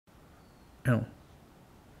Ow.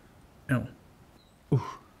 Ow.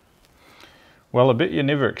 Oof. Well, I bet you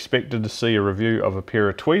never expected to see a review of a pair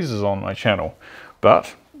of tweezers on my channel,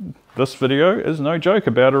 but this video is no joke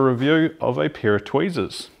about a review of a pair of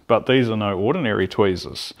tweezers. But these are no ordinary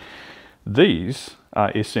tweezers. These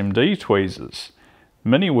are SMD tweezers.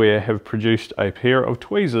 Miniware have produced a pair of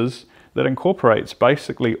tweezers that incorporates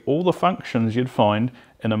basically all the functions you'd find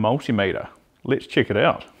in a multimeter. Let's check it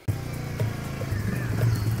out.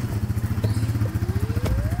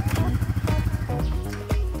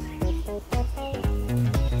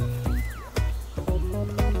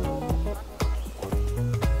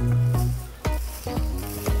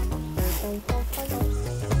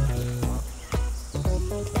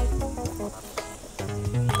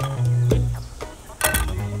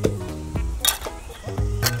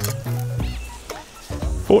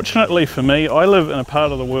 Fortunately for me, I live in a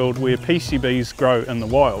part of the world where PCBs grow in the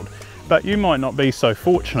wild, but you might not be so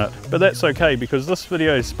fortunate. But that's okay, because this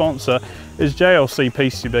video's sponsor is JLC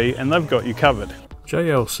PCB and they've got you covered.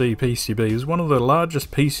 JLC PCB is one of the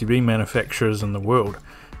largest PCB manufacturers in the world.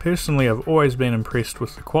 Personally, I've always been impressed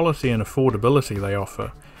with the quality and affordability they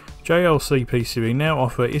offer. JLC PCB now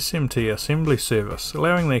offer SMT assembly service,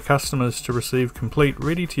 allowing their customers to receive complete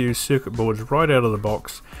ready-to-use circuit boards right out of the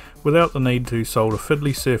box without the need to solder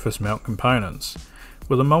fiddly surface mount components.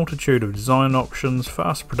 With a multitude of design options,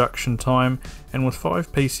 fast production time, and with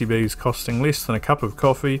 5 PCBs costing less than a cup of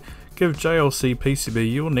coffee, give JLC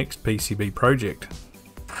PCB your next PCB project.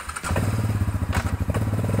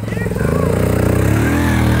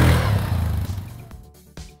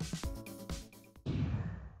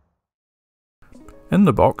 In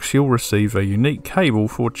the box you'll receive a unique cable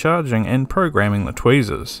for charging and programming the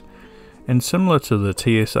tweezers. And similar to the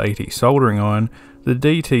TS80 soldering iron, the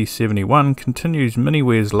DT71 continues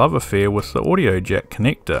Miniware's love affair with the audio jack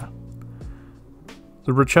connector.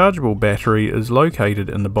 The rechargeable battery is located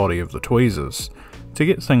in the body of the tweezers. To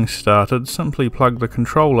get things started, simply plug the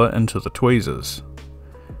controller into the tweezers.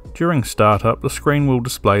 During startup, the screen will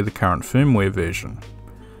display the current firmware version.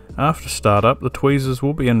 After startup, the tweezers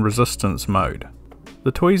will be in resistance mode.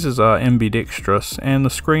 The tweezers are ambidextrous and the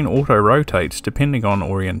screen auto-rotates depending on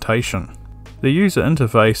orientation. The user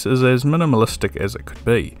interface is as minimalistic as it could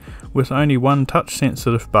be, with only one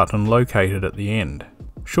touch-sensitive button located at the end.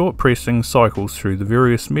 Short pressing cycles through the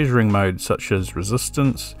various measuring modes such as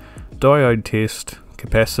resistance, diode test,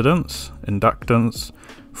 capacitance, inductance,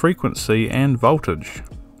 frequency and voltage,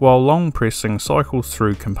 while long pressing cycles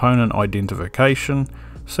through component identification,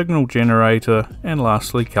 signal generator and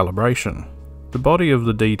lastly calibration. The body of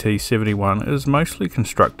the DT71 is mostly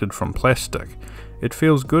constructed from plastic. It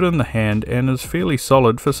feels good in the hand and is fairly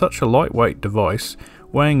solid for such a lightweight device,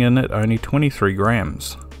 weighing in at only 23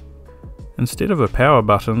 grams. Instead of a power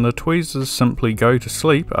button, the tweezers simply go to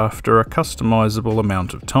sleep after a customizable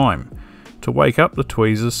amount of time. To wake up the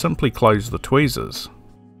tweezers, simply close the tweezers.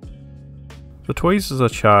 The tweezers are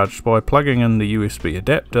charged by plugging in the USB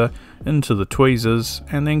adapter into the tweezers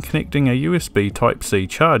and then connecting a USB Type-C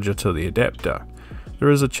charger to the adapter. There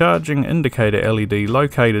is a charging indicator LED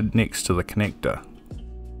located next to the connector.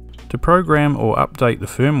 To program or update the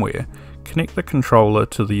firmware, connect the controller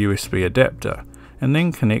to the USB adapter and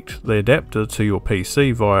then connect the adapter to your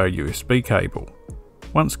PC via a USB cable.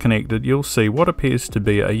 Once connected, you'll see what appears to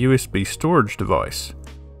be a USB storage device.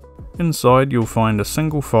 Inside you'll find a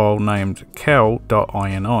single file named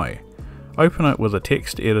cal.ini. Open it with a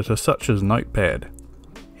text editor such as Notepad.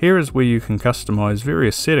 Here is where you can customize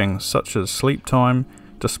various settings such as sleep time,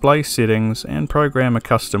 display settings and program a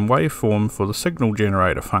custom waveform for the signal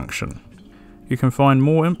generator function. You can find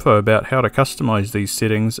more info about how to customize these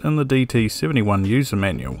settings in the DT71 user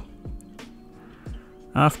manual.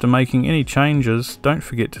 After making any changes, don't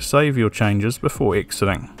forget to save your changes before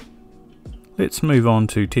exiting. Let's move on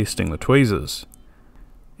to testing the tweezers.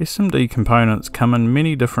 SMD components come in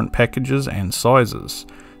many different packages and sizes.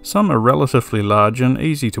 Some are relatively large and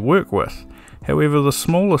easy to work with. However, the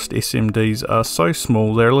smallest SMDs are so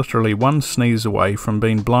small they're literally one sneeze away from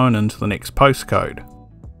being blown into the next postcode.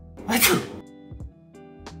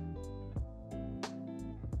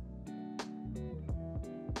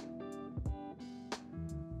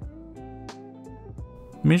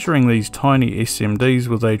 Measuring these tiny SMDs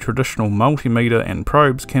with a traditional multimeter and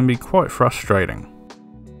probes can be quite frustrating.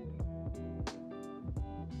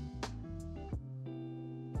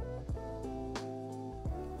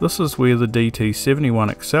 This is where the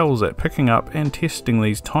DT71 excels at picking up and testing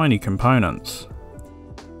these tiny components.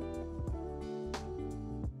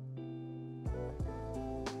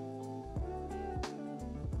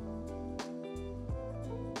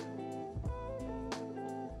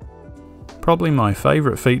 Probably my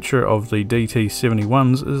favourite feature of the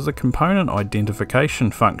DT71s is the component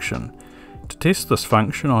identification function. To test this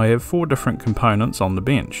function I have 4 different components on the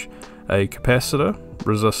bench: a capacitor,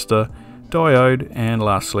 resistor, diode and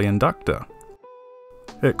lastly inductor.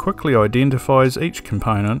 It quickly identifies each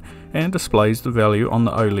component and displays the value on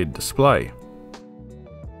the OLED display.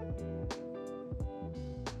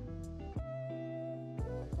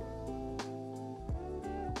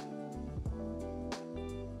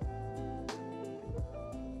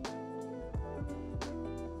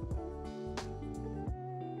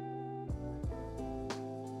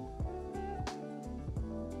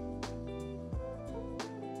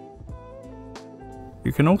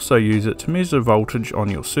 You can also use it to measure voltage on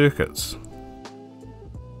your circuits.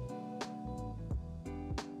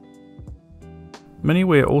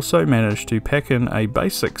 Miniware also managed to pack in a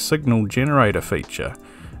basic signal generator feature.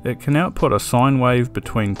 It can output a sine wave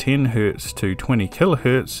between 10 Hz to 20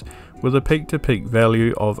 kHz with a peak-to-peak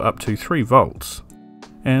value of up to 3 volts.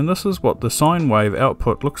 And this is what the sine wave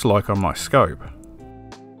output looks like on my scope.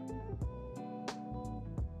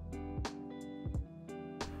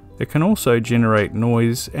 It can also generate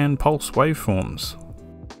noise and pulse waveforms.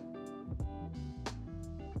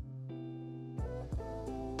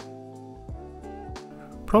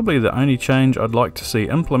 Probably the only change I'd like to see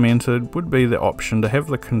implemented would be the option to have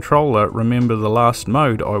the controller remember the last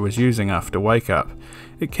mode I was using after wake up.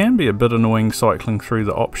 It can be a bit annoying cycling through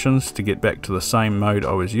the options to get back to the same mode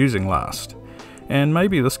I was using last, and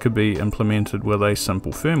maybe this could be implemented with a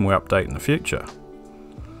simple firmware update in the future.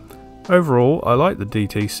 Overall, I like the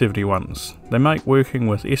DT71s. They make working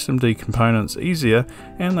with SMD components easier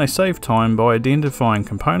and they save time by identifying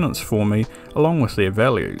components for me along with their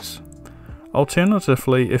values.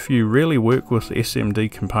 Alternatively, if you really work with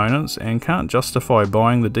SMD components and can't justify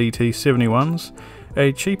buying the DT71s,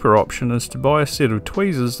 a cheaper option is to buy a set of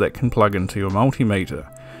tweezers that can plug into your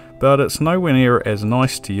multimeter, but it's nowhere near as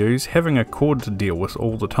nice to use having a cord to deal with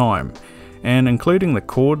all the time. And including the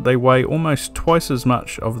cord, they weigh almost twice as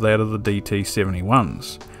much of that of the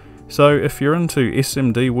DT71s. So if you're into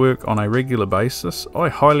SMD work on a regular basis, I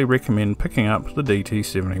highly recommend picking up the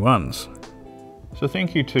DT71s. So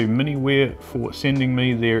thank you to Miniware for sending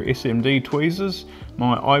me their SMD tweezers.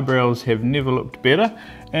 My eyebrows have never looked better,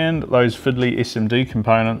 and those fiddly SMD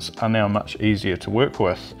components are now much easier to work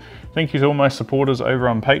with. Thank you to all my supporters over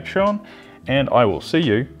on Patreon, and I will see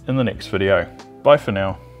you in the next video. Bye for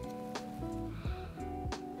now.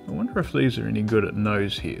 I wonder if these are any good at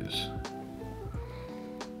nose hairs.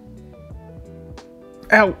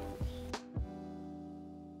 Ow!